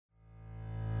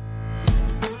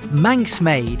Manx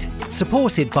Made,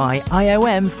 supported by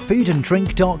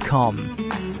iomfoodanddrink.com.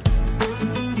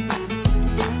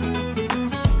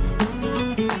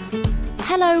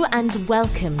 Hello and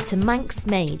welcome to Manx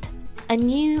Made, a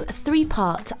new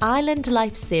 3-part Island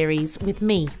Life series with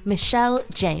me, Michelle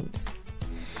James.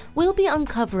 We'll be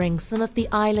uncovering some of the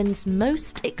island's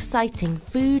most exciting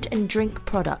food and drink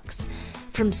products,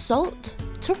 from salt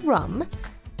to rum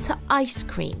to ice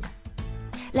cream.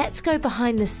 Let's go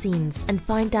behind the scenes and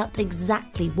find out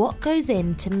exactly what goes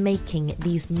into making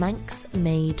these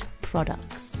Manx-made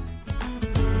products.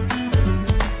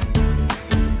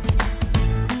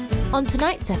 On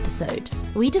tonight's episode,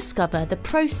 we discover the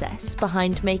process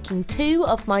behind making 2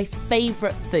 of my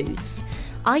favourite foods,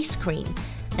 ice cream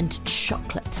and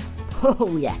chocolate.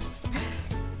 Oh yes!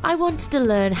 I wanted to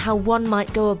learn how one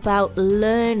might go about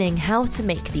learning how to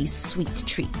make these sweet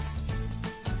treats.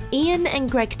 Ian and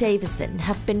Greg Davison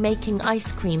have been making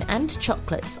ice cream and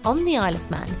chocolate on the Isle of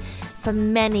Man for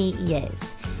many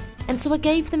years, and so I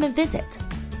gave them a visit.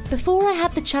 Before I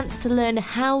had the chance to learn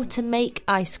how to make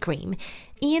ice cream,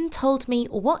 Ian told me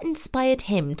what inspired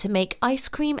him to make ice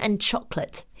cream and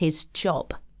chocolate his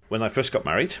job. When I first got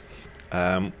married,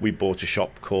 we bought a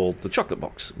shop called The Chocolate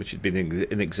Box, which had been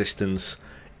in existence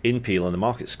in Peel in the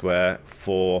Market Square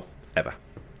forever.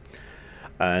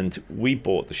 And we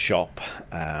bought the shop,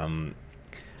 and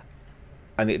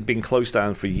it had been closed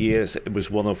down for years. It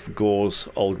was one of Gore's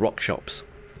old rock shops,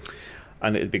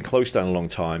 and it had been closed down a long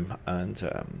time.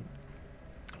 And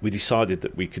we decided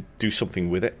that we could do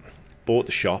something with it. Bought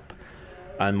the shop,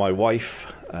 and my wife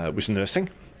was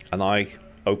nursing, and I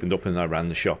opened up and I ran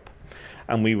the shop.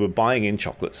 And we were buying in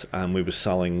chocolates, and we were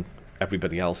selling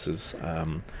everybody else's.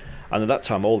 And at that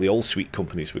time, all the old sweet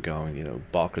companies were going, you know,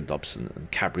 Barker and Dobson and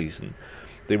Cadbury's, and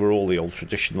they were all the old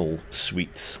traditional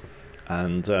sweets.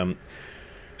 And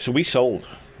so we sold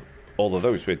all of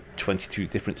those. We had 22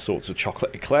 different sorts of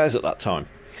chocolate eclairs at that time.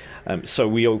 So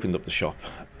we opened up the shop,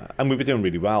 and we were doing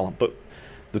really well. But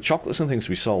the chocolates and things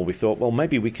we sold, we thought, well,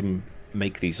 maybe we can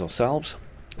make these ourselves.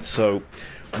 So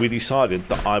we decided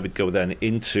that I would go then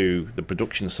into the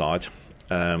production side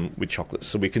with chocolates.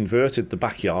 So we converted the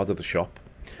backyard of the shop,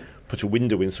 put a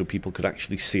window in so people could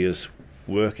actually see us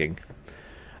working,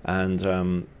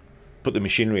 and put the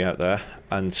machinery out there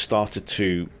and started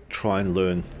to try and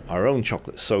learn our own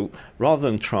chocolate. So rather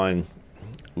than try and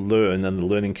learn and the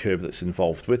learning curve that's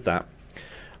involved with that,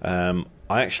 I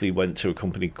actually went to a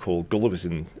company called Gulliver's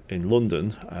in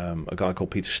London. A guy called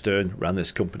Peter Stern ran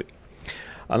this company,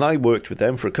 and I worked with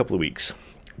them for a couple of weeks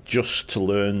just to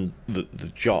learn the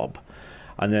job.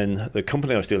 And then the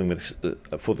company I was dealing with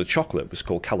for the chocolate was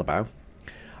called Calabau,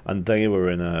 and they were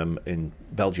in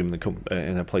Belgium,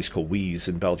 in a place called Wies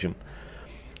in Belgium.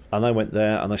 And I went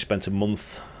there and I spent a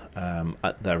month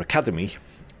at their academy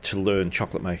to learn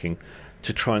chocolate making,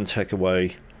 to try and take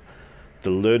away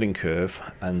the learning curve,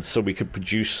 and so we could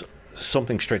produce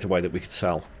something straight away that we could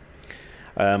sell.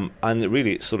 And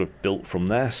it sort of built from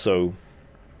there. So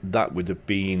that would have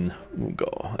been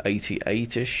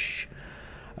 88-ish.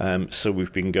 So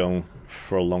we've been going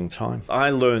for a long time. I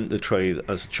learned the trade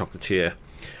as a chocolatier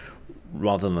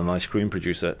rather than an ice cream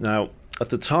producer. Now, at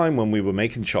the time when we were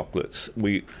making chocolates,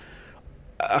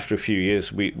 after a few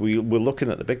years, we were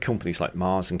looking at the big companies like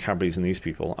Mars and Cadbury's and these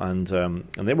people, and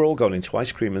they were all going into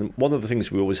ice cream. And one of the things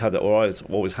we always had, or I've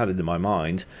always had it in my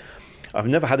mind, I've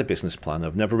never had a business plan.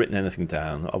 I've never written anything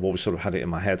down. I've always sort of had it in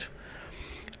my head,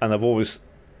 and I've always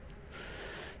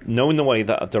known the way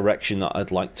that a direction that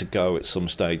I'd like to go at some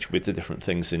stage with the different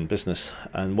things in business.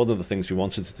 And one of the things we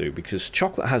wanted to do, because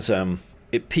chocolate has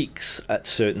it peaks at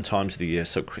certain times of the year,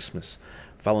 so Christmas,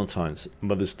 Valentine's,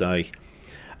 Mother's Day.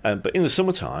 But in the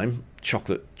summertime,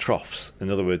 chocolate troughs. In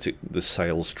other words, the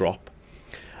sales drop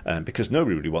because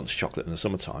nobody really wants chocolate in the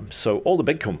summertime. So all the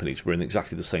big companies were in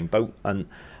exactly the same boat. And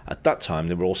at that time,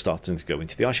 they were all starting to go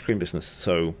into the ice cream business.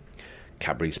 So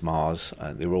Cadbury's, Mars,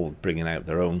 they were all bringing out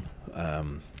their own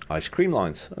ice cream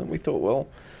lines. And we thought, well,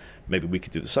 maybe we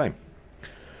could do the same.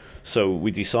 So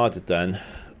we decided then,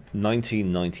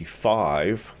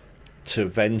 1995, to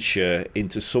venture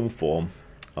into some form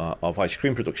of ice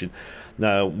cream production.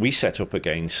 Now, we set up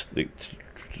against the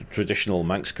traditional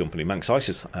Manx company, Manx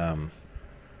Ices,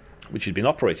 which had been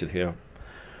operated here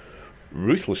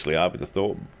ruthlessly, I would have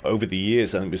thought, over the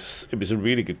years, and it was a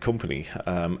really good company,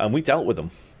 and we dealt with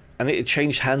them. And it had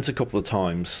changed hands a couple of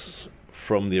times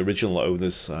from the original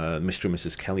owners, Mr. and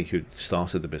Mrs. Kelly, who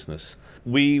started the business.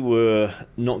 We were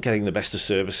not getting the best of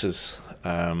services,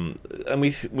 and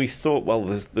we thought, well,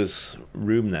 there's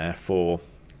room there for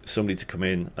somebody to come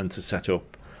in and to set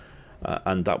up,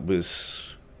 and that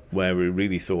was where we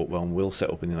really thought, well, we'll set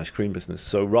up in the ice cream business.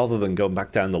 So rather than going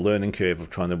back down the learning curve of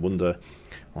trying to wonder,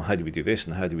 well, how do we do this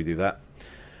and how do we do that,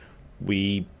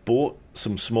 we bought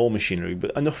some small machinery,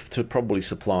 but enough to probably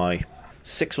supply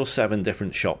 6 or 7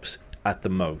 different shops at the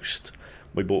most.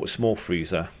 We bought a small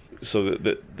freezer. So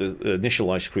the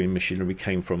initial ice cream machinery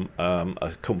came from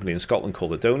a company in Scotland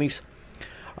called Adonis.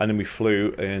 And then we flew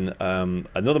in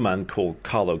another man called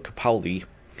Carlo Capaldi.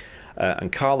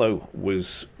 And Carlo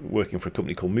was working for a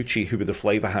company called Mucci, who were the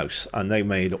flavour house. And they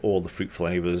made all the fruit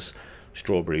flavours,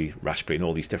 strawberry, raspberry, and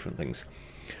all these different things.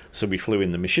 So we flew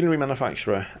in the machinery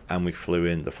manufacturer and we flew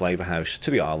in the flavour house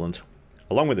to the island,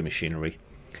 along with the machinery.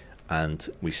 And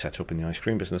we set up in the ice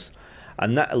cream business.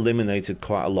 And that eliminated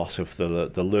quite a lot of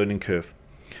the learning curve.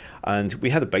 And we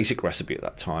had a basic recipe at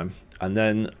that time. And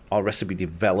then our recipe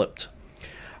developed.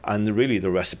 And really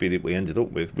the recipe that we ended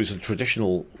up with was a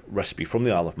traditional recipe from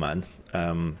the Isle of Man,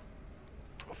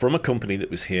 from a company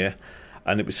that was here,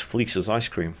 and it was Fleece's Ice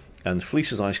Cream. And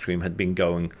Fleece's Ice Cream had been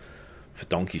going for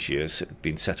donkey's years. It had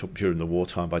been set up during the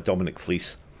wartime by Dominic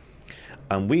Fleece.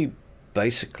 And we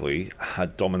basically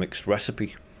had Dominic's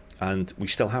recipe, and we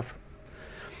still have.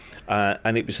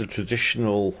 And it was a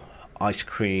traditional ice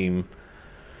cream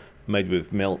made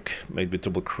with milk, made with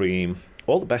double cream,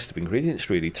 all the best of ingredients,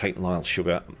 really, Tate and Lyle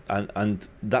sugar, and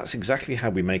that's exactly how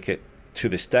we make it to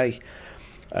this day.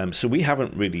 So we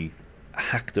haven't really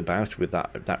hacked about with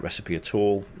that recipe at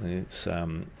all. It's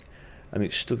and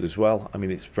it stood as well. I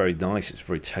mean, it's very nice, it's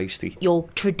very tasty. Your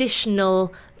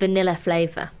traditional vanilla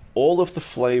flavour. All of the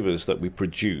flavours that we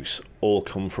produce all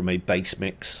come from a base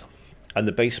mix, and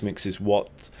the base mix is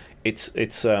what it's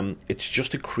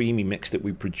just a creamy mix that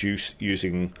we produce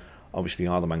using obviously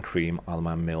Isle of Man cream, Isle of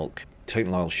Man milk, Tate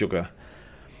and Lyle sugar,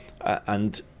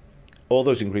 and all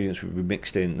those ingredients will be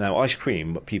mixed in. Now, ice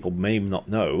cream, but people may not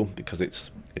know because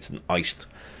it's an iced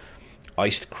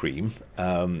cream.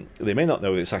 They may not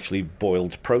know it's actually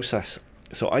boiled process.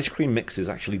 So ice cream mix is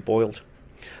actually boiled.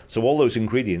 So all those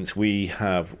ingredients, we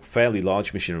have fairly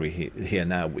large machinery here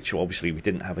now, which obviously we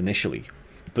didn't have initially,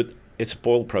 but it's a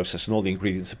boiled process, and all the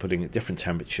ingredients are put in at different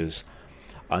temperatures,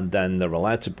 and then they're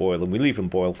allowed to boil, and we leave them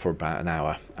boil for about an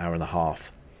hour and a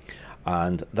half.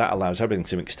 And that allows everything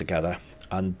to mix together,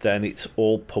 and then it's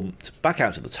all pumped back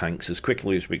out of the tanks as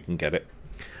quickly as we can get it,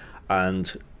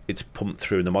 and it's pumped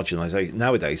through the homogenization.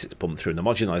 Nowadays it's pumped through the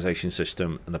homogenization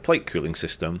system and the plate cooling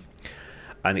system,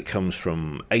 and it comes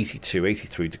from 82,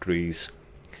 83 degrees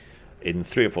in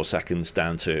 3 or 4 seconds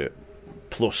down to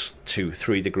plus 2,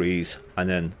 3 degrees, and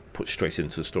then put straight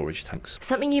into the storage tanks.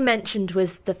 Something you mentioned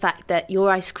was the fact that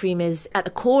your ice cream is, at the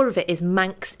core of it, is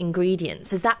Manx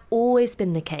ingredients. Has that always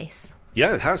been the case?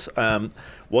 Yeah, it has.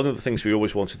 One of the things we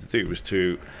always wanted to do was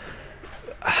to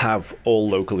have all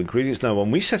local ingredients. Now, when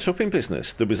we set up in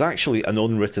business, there was actually an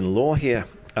unwritten law here,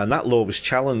 and that law was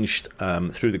challenged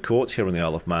through the courts here on the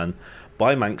Isle of Man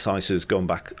by Manx icers going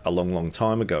back a long, long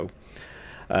time ago.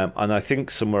 And I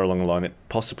think somewhere along the line it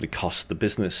possibly cost the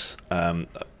business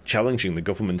challenging the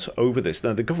government over this.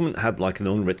 Now, the government had like an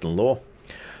unwritten law.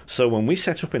 So when we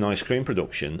set up in ice cream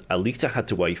production, a litre had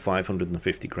to weigh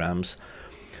 550 grams.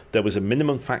 There was a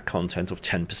minimum fat content of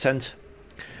 10%.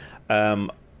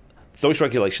 Those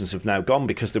regulations have now gone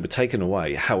because they were taken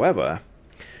away. However,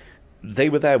 they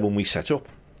were there when we set up.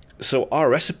 So our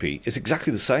recipe is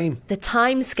exactly the same. The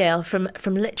time scale from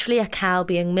literally a cow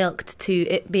being milked to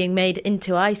it being made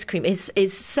into ice cream is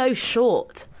so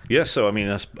short. Yeah, so I mean,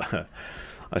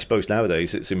 I suppose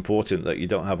nowadays it's important that you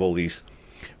don't have all these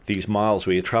miles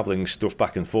where you're travelling stuff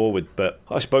back and forward. But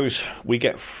I suppose we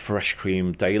get fresh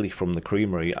cream daily from the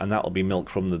creamery, and that'll be milk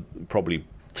from the probably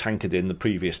tankered in the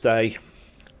previous day.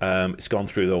 It's gone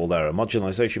through all their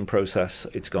homogenization process.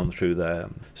 It's gone through their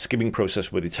skimming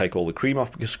process where they take all the cream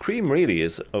off, because cream really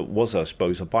was, I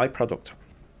suppose, a byproduct.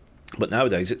 But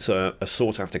nowadays it's a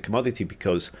sought-after commodity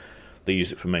because they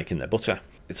use it for making their butter.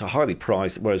 It's a highly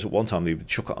prized, whereas at one time they would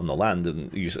chuck it on the land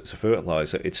and use it as a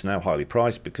fertilizer. It's now highly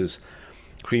prized because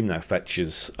cream now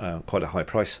fetches quite a high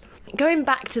price. Going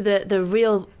back to the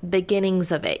real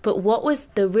beginnings of it, but what was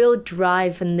the real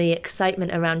drive and the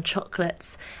excitement around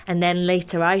chocolates and then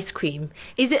later ice cream?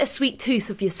 Is it a sweet tooth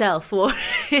of yourself, or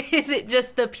is it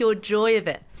just the pure joy of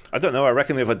it? I don't know. I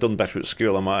reckon if I'd done better at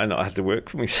school, I might not have had to work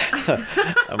for myself.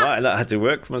 I might not have had to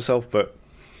work for myself, but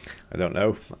I don't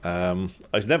know. I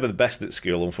was never the best at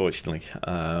school, unfortunately,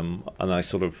 and I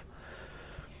sort of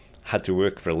had to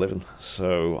work for a living.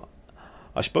 So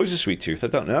I suppose a sweet tooth, I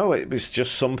don't know. It was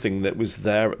just something that was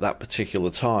there at that particular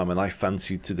time, and I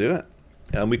fancied to do it.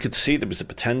 And we could see there was a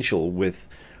potential with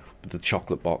the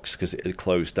chocolate box because it had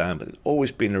closed down, but it's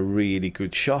always been a really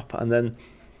good shop. And then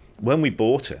when we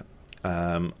bought it,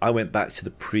 I went back to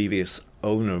the previous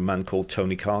owner, a man called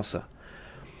Tony Carser.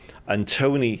 And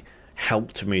Tony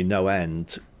helped me no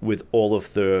end with all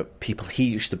of the people he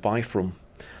used to buy from,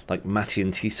 like Matty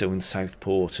and Tiso in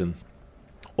Southport, and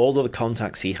all of the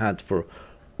contacts he had for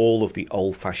all of the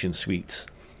old-fashioned sweets.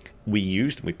 We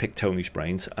used, and we picked Tony's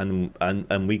brains,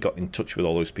 and we got in touch with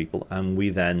all those people, and we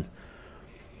then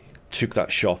took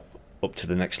that shop up to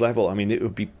the next level. I mean, it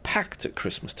would be packed at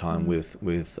Christmas time with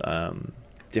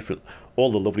different,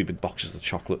 all the lovely big boxes of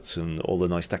chocolates and all the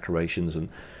nice decorations, and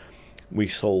we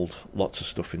sold lots of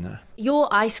stuff in there. Your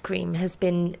ice cream has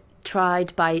been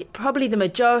tried by probably the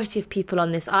majority of people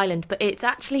on this island, but it's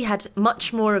actually had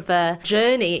much more of a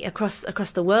journey across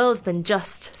the world than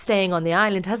just staying on the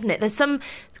island, hasn't it? There's some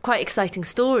quite exciting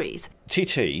stories.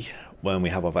 TT, when we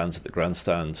have our vans at the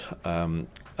grandstand, and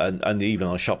even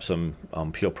our shops on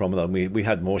Pure Promenade, we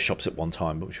had more shops at one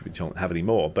time, which we don't have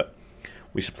anymore, but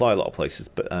we supply a lot of places.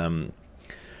 But our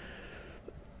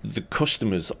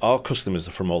customers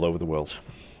are from all over the world,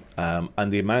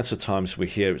 and the amount of times we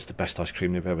hear it's the best ice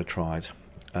cream they've ever tried.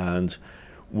 And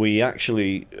we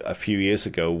actually, a few years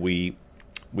ago, we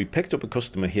picked up a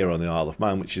customer here on the Isle of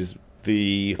Man, which is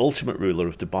the ultimate ruler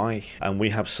of Dubai, and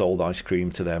we have sold ice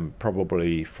cream to them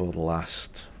probably for the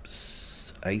last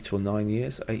 8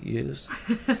 years.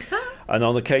 And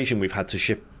on occasion we've had to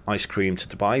ship ice cream to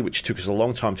Dubai, which took us a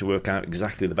long time to work out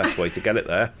exactly the best way to get it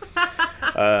there.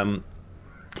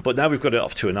 But now we've got it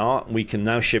off to an art. We can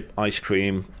now ship ice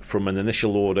cream from an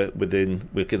initial order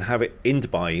we can have it in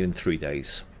Dubai in 3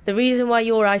 days. The reason why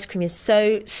your ice cream is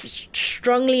so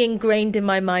strongly ingrained in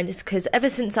my mind is because ever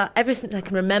since I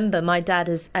can remember, my dad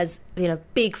is, as you know,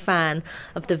 big fan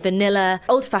of the vanilla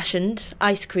old-fashioned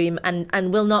ice cream,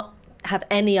 and will not have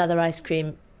any other ice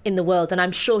cream in the world, and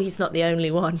I'm sure he's not the only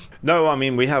one. No, I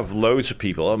mean, we have loads of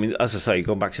people. I mean, as I say,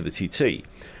 going back to the TT,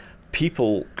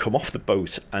 people come off the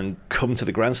boat and come to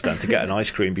the grandstand to get an ice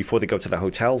cream before they go to their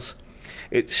hotels.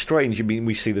 It's strange. I mean,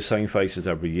 we see the same faces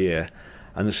every year,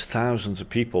 and there's thousands of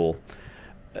people.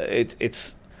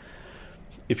 It's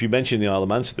if you mention the Isle of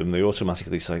Man to them, they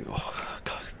automatically say, "Oh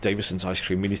God, Davison's ice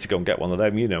cream. We need to go and get one of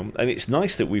them." You know, and it's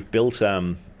nice that we've built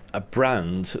a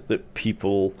brand that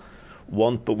people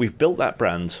want, but we've built that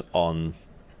brand on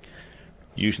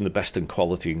using the best and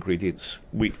quality ingredients.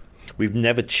 We've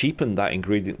never cheapened that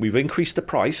ingredient. We've increased the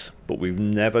price, but we've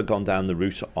never gone down the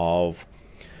route of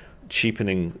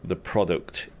cheapening the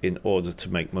product in order to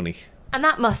make money. And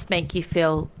that must make you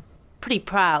feel pretty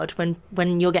proud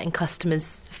when you're getting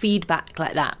customers' feedback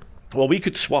like that. Well, we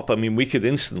could swap. I mean, we could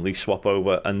instantly swap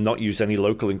over and not use any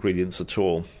local ingredients at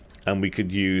all. And we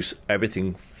could use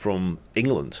everything from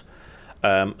England.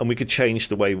 And we could change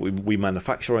the way we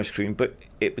manufacture ice cream, but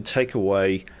it would take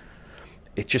away...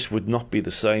 It just would not be the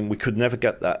same. We could never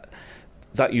get that.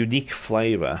 That unique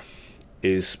flavour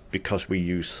is because we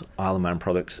use Isle of Man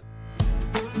products.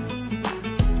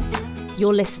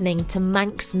 You're listening to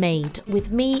Manx Made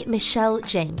with me, Michelle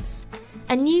James,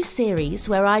 a new series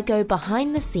where I go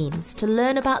behind the scenes to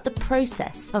learn about the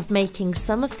process of making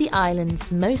some of the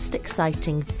island's most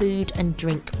exciting food and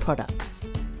drink products.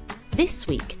 This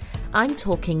week, I'm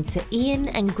talking to Ian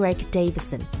and Greg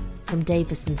Davison from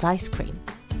Davison's Ice Cream.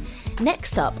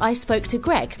 Next up, I spoke to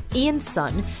Greg, Ian's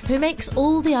son, who makes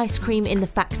all the ice cream in the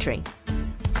factory.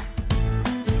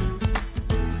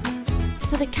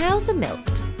 So the cows are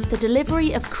milked, the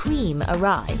delivery of cream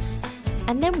arrives,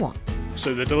 and then what?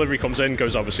 So the delivery comes in,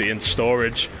 goes obviously into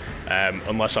storage,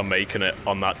 unless I'm making it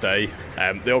on that day.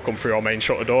 They all come through our main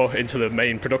shutter door into the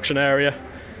main production area.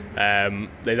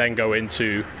 They then go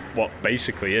into what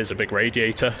basically is a big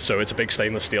radiator, so it's a big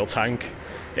stainless steel tank.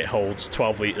 It holds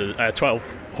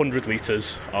 1,200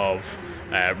 litres of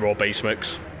raw base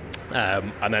mix,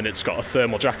 and then it's got a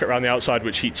thermal jacket around the outside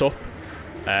which heats up.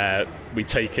 We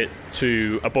take it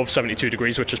to above 72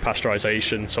 degrees, which is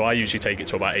pasteurisation, so I usually take it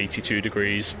to about 82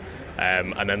 degrees,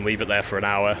 and then leave it there for an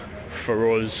hour.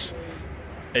 For us,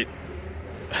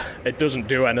 it doesn't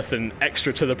do anything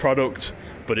extra to the product,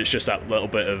 but it's just that little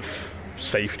bit of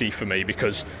safety for me,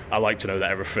 because I like to know that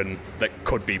everything that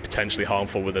could be potentially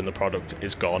harmful within the product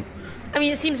is gone. I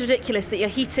mean, it seems ridiculous that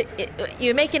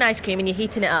you're making ice cream and you're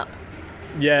heating it up.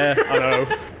 Yeah, I know.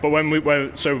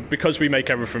 But because we make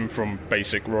everything from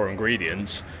basic raw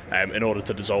ingredients, in order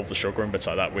to dissolve the sugar and bits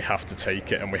like that, we have to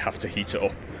take it and we have to heat it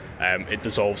up. It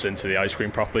dissolves into the ice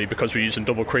cream properly. Because we're using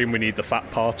double cream, we need the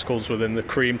fat particles within the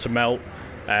cream to melt,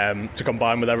 to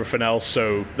combine with everything else.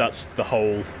 So that's the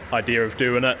whole idea of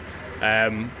doing it.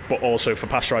 But also for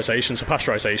pasteurisation. So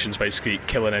pasteurisation is basically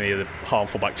killing any of the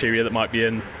harmful bacteria that might be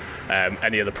in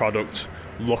any of the product.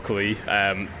 Luckily,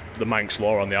 the Manx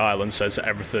law on the island says that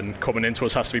everything coming into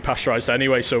us has to be pasteurised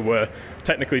anyway, so we're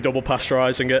technically double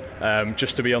pasteurising it,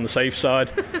 just to be on the safe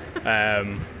side.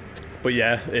 But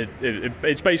yeah,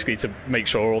 it's basically to make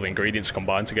sure all the ingredients are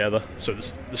combined together. So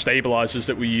the stabilisers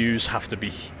that we use have to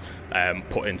be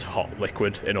put into hot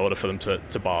liquid in order for them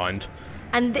to bind.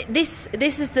 And this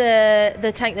is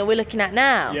the tank that we're looking at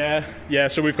now? Yeah.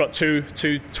 So we've got two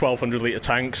 1,200 litre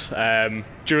tanks.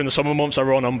 During the summer months I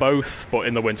run on both, but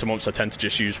in the winter months I tend to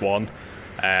just use one.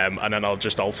 And then I'll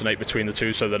just alternate between the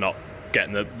two so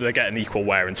they're getting equal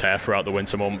wear and tear throughout the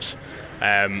winter months.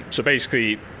 So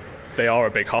basically, they are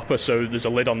a big hopper, so there's a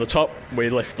lid on the top. We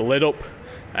lift the lid up,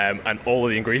 and all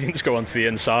of the ingredients go onto the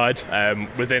inside.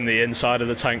 Within the inside of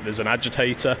the tank, there's an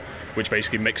agitator, which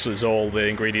basically mixes all the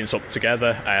ingredients up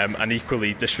together and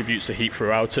equally distributes the heat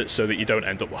throughout it so that you don't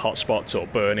end up with hot spots or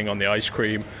burning on the ice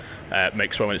cream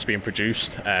mix when it's being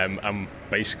produced. And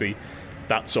basically,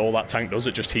 that's all that tank does.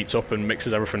 It just heats up and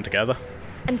mixes everything together.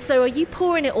 And so are you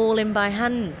pouring it all in by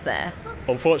hand there?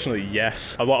 Unfortunately,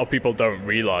 yes. A lot of people don't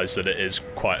realise that it is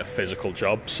quite a physical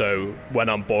job. So when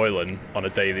I'm boiling on a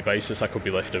daily basis, I could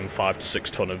be lifting 5 to 6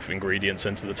 tonne of ingredients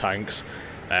into the tanks.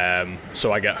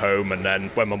 So I get home, and then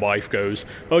when my wife goes,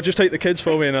 "Oh, just take the kids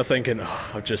for me," and I'm thinking,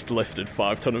 I've just lifted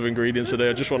 5 tonne of ingredients today,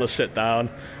 I just want to sit down.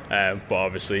 But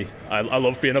obviously, I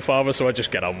love being a father, so I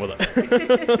just get on with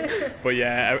it. But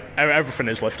yeah, everything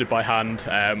is lifted by hand,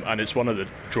 and it's one of the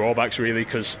drawbacks really,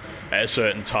 because at a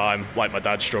certain time, like my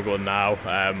dad's struggling now,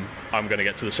 I'm going to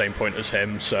get to the same point as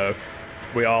him, so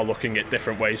we are looking at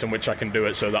different ways in which I can do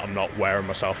it so that I'm not wearing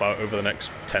myself out over the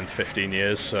next 10 to 15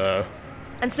 years.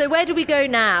 And so where do we go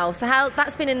now? So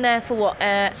that's been in there for what,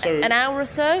 an hour or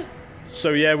so?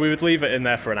 So yeah, we would leave it in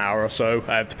there for an hour or so,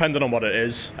 depending on what it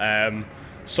is.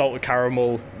 Salted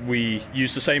caramel, we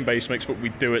use the same base mix, but we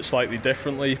do it slightly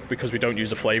differently because we don't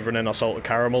use the flavouring in our salted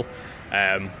caramel.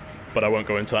 But I won't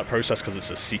go into that process because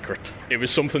it's a secret. It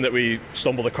was something that we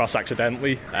stumbled across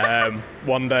accidentally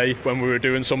one day when we were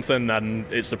doing something, and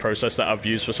it's the process that I've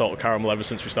used for salted caramel ever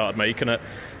since we started making it.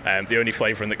 The only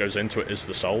flavouring that goes into it is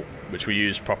the salt, which we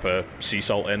use proper sea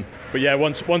salt in. But yeah,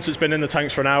 once it's been in the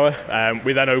tanks for an hour,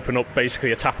 we then open up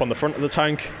basically a tap on the front of the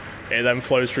tank. It then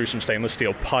flows through some stainless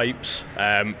steel pipes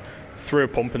through a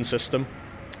pumping system,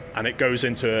 and it goes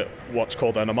into what's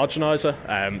called an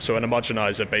homogenizer. So an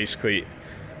homogenizer basically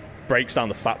breaks down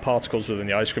the fat particles within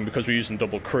the ice cream. Because we're using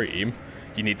double cream,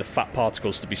 you need the fat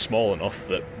particles to be small enough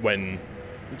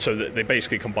so that they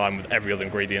basically combine with every other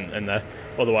ingredient in there.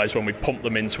 Otherwise, when we pump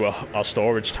them into our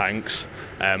storage tanks,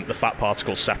 the fat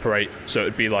particles separate, so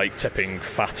it'd be like tipping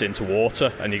fat into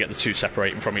water, and you get the two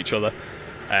separating from each other.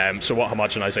 So what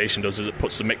homogenization does is it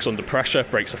puts the mix under pressure,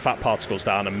 breaks the fat particles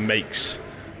down, and makes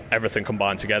everything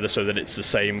combine together so that it's the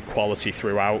same quality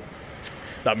throughout.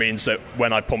 That means that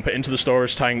when I pump it into the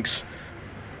storage tanks,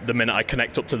 the minute I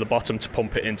connect up to the bottom to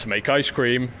pump it in to make ice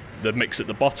cream, the mix at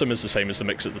the bottom is the same as the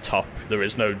mix at the top. There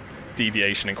is no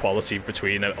deviation in quality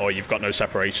between it, or you've got no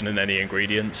separation in any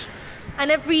ingredients.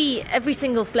 And every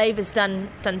single flavour's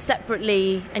done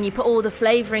separately, and you put all the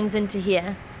flavourings into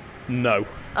here? No.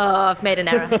 Oh, I've made an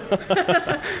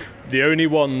error. The only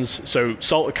ones, so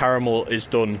salted caramel is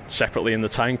done separately in the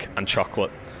tank, and chocolate.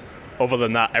 Other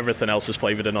than that, everything else is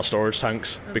flavoured in our storage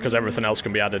tanks because everything else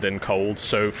can be added in cold.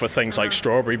 So for things like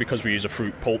strawberry, because we use a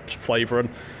fruit pulp flavouring,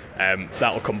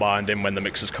 that'll combine in when the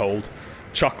mix is cold.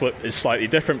 Chocolate is slightly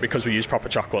different because we use proper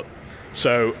chocolate.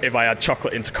 So if I add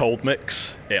chocolate into cold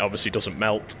mix, it obviously doesn't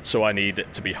melt, so I need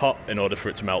it to be hot in order for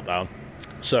it to melt down.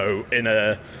 So in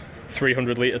a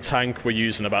 300 litre tank, we're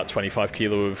using about 25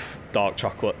 kilo of dark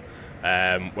chocolate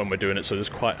when we're doing it, so there's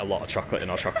quite a lot of chocolate in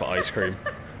our chocolate ice cream.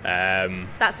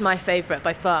 That's my favourite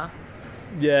by far.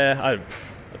 Yeah,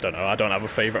 I don't know. I don't have a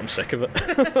favourite. I'm sick of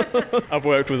it. I've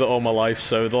worked with it all my life,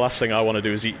 so the last thing I want to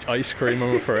do is eat ice cream,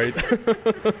 I'm afraid.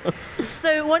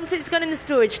 So once it's gone in the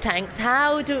storage tanks,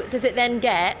 how does it then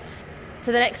get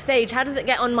to the next stage? How does it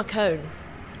get on my cone?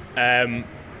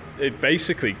 It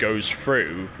basically goes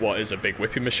through what is a big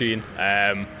whipping machine.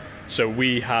 So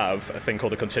we have a thing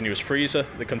called a continuous freezer.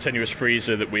 The continuous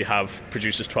freezer that we have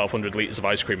produces 1,200 litres of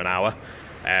ice cream an hour.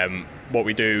 What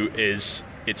we do is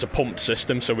it's a pumped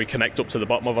system, so we connect up to the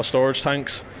bottom of our storage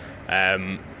tanks,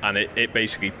 and it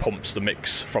basically pumps the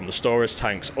mix from the storage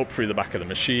tanks up through the back of the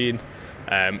machine.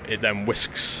 It then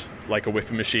whisks like a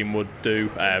whipping machine would do,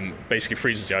 basically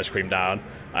freezes the ice cream down,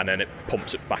 and then it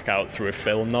pumps it back out through a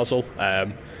fill nozzle.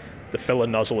 The filler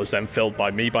nozzle is then filled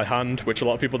by me by hand, which a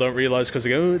lot of people don't realise because they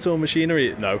go, oh, it's all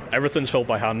machinery. No, everything's filled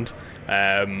by hand.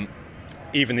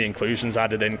 Even the inclusions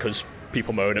added in, because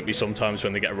people moan at me sometimes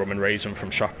when they get a rum and raisin from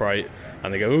ShopRite,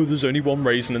 and they go, "Oh, there's only one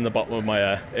raisin in the bottom of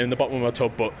my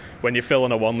tub." But when you're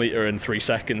filling a 1 litre in 3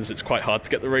 seconds, it's quite hard to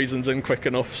get the raisins in quick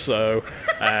enough. So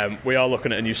we are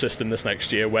looking at a new system this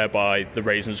next year whereby the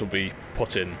raisins will be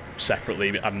put in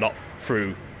separately and not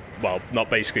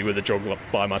basically with a jug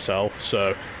by myself.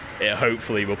 So it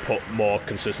hopefully will put more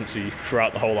consistency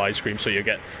throughout the whole ice cream, so you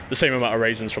get the same amount of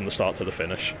raisins from the start to the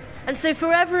finish. And so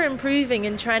forever improving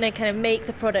and trying to kind of make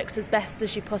the products as best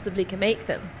as you possibly can make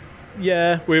them.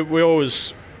 Yeah, we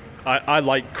always... I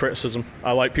like criticism.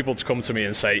 I like people to come to me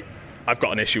and say, I've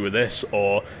got an issue with this,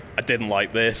 or I didn't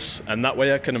like this, and that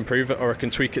way I can improve it, or I can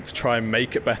tweak it to try and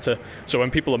make it better. So when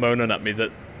people are moaning at me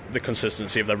that the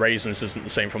consistency of the raisins isn't the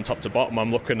same from top to bottom,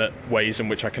 I'm looking at ways in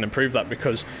which I can improve that,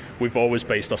 because we've always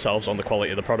based ourselves on the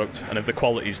quality of the product, and if the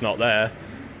quality's not there,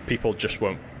 people just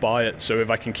won't buy it. So if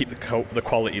I can keep the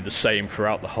quality the same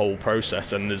throughout the whole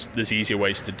process, and there's easier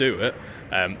ways to do it,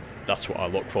 that's what I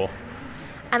look for.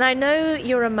 And I know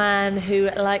you're a man who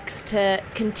likes to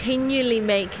continually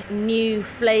make new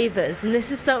flavours, and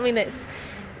this is something that's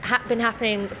been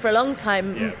happening for a long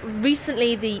time. Yeah.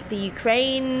 Recently, the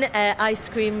Ukraine ice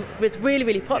cream was really,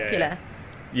 really popular.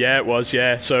 Yeah, it was,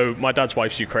 yeah. So my dad's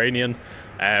wife's Ukrainian,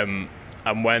 and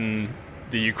when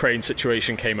the Ukraine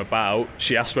situation came about,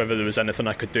 she asked whether there was anything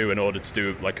I could do in order to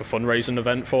do like a fundraising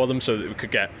event for them, so that we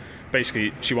could get,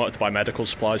 basically, she wanted to buy medical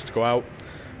supplies to go out,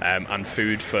 and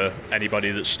food for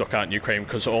anybody that's stuck out in Ukraine,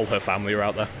 because all her family are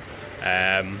out there.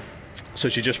 So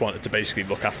she just wanted to basically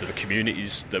look after the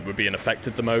communities that were being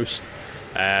affected the most.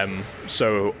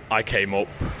 So I came up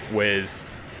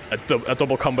with a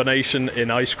double combination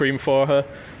in ice cream for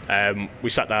her. We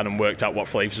sat down and worked out what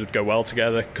flavours would go well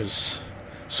together, because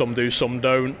some do, some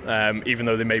don't. Even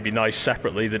though they may be nice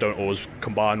separately, they don't always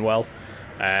combine well.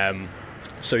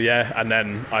 So yeah, and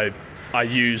then I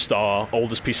used our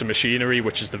oldest piece of machinery,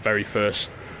 which is the very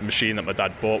first machine that my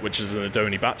dad bought, which is an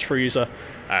Adoni batch freezer,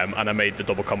 and I made the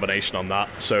double combination on that.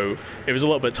 So it was a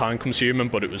little bit time consuming,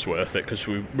 but it was worth it, because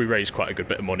we raised quite a good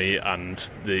bit of money, and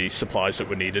the supplies that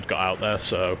were needed got out there.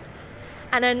 So.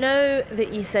 And I know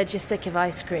that you said you're sick of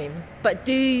ice cream, but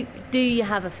do you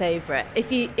have a favourite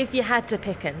if you had to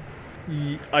pick one?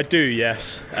 I do,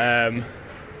 yes.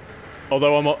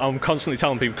 Although I'm constantly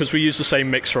telling people, because we use the same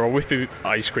mix for our whippy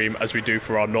ice cream as we do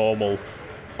for our normal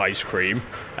ice cream,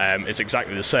 it's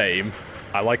exactly the same.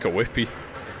 I like a whippy,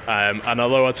 and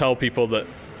although I tell people that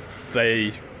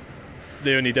the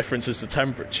only difference is the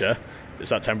temperature, it's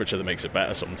that temperature that makes it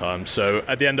better sometimes. So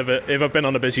at the end of it, if I've been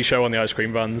on a busy show on the ice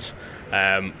cream vans,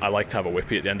 I like to have a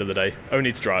whippy at the end of the day,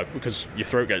 only to drive, because your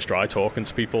throat gets dry talking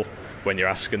to people when you're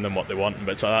asking them what they want and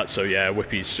bits like that. So yeah,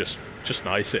 whippy's just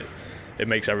nice. It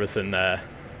makes everything,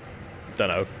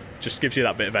 just gives you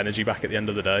that bit of energy back at the end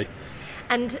of the day.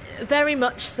 And very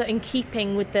much so in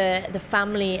keeping with the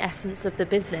family essence of the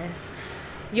business,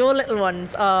 your little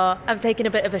ones have taken a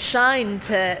bit of a shine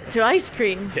to ice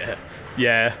cream.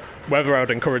 Yeah. Whether I would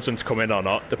encourage them to come in or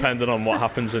not, depending on what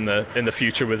happens in the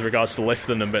future with regards to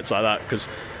lifting and bits like that, because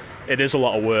it is a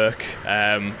lot of work.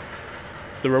 The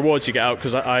rewards you get out,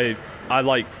 because I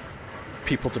like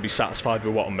people to be satisfied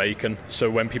with what I'm making. So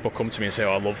when people come to me and say,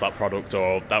 "Oh, I love that product,"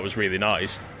 or "That was really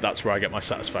nice," that's where I get my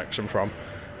satisfaction from.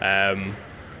 And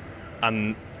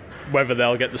whether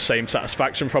they'll get the same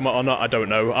satisfaction from it or not, I don't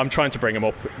know. I'm trying to bring them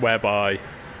up whereby,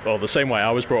 well, the same way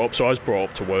I was brought up. So I was brought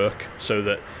up to work, so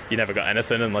that you never got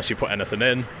anything unless you put anything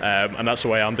in, and that's the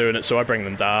way I'm doing it. So I bring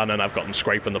them down, and I've got them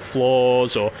scraping the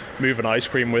floors or moving ice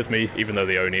cream with me, even though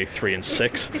they're only 3 and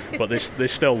 6, but they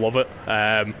still love it.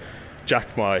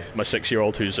 Jack, my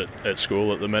 6-year-old, who's at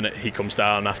school at the minute, he comes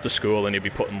down after school and he'll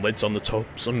be putting lids on the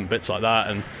tubs and bits like that,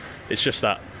 and it's just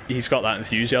that he's got that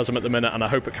enthusiasm at the minute, and I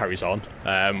hope it carries on.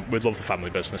 We'd love the family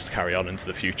business to carry on into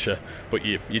the future, but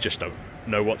you just don't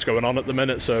know what's going on at the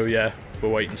minute, so yeah,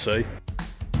 we'll wait and see.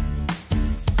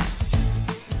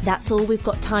 That's all we've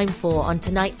got time for on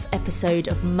tonight's episode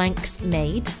of Manx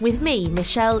Made with me,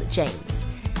 Michelle James.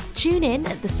 Tune in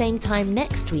at the same time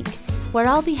next week, where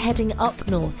I'll be heading up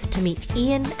north to meet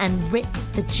Ian and Rick,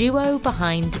 the duo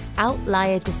behind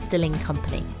Outlier Distilling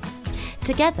Company.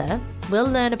 Together, we'll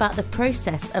learn about the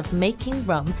process of making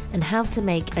rum and how to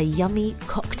make a yummy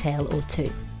cocktail or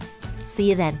two. See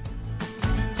you then.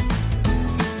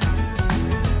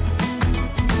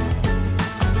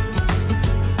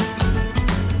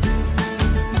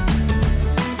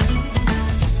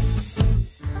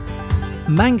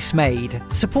 Manx Made,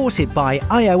 supported by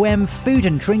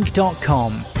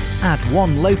iomfoodanddrink.com. Add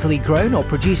one locally grown or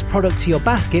produced product to your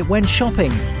basket when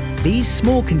shopping. These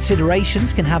small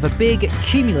considerations can have a big,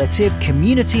 cumulative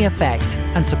community effect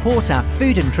and support our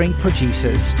food and drink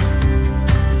producers.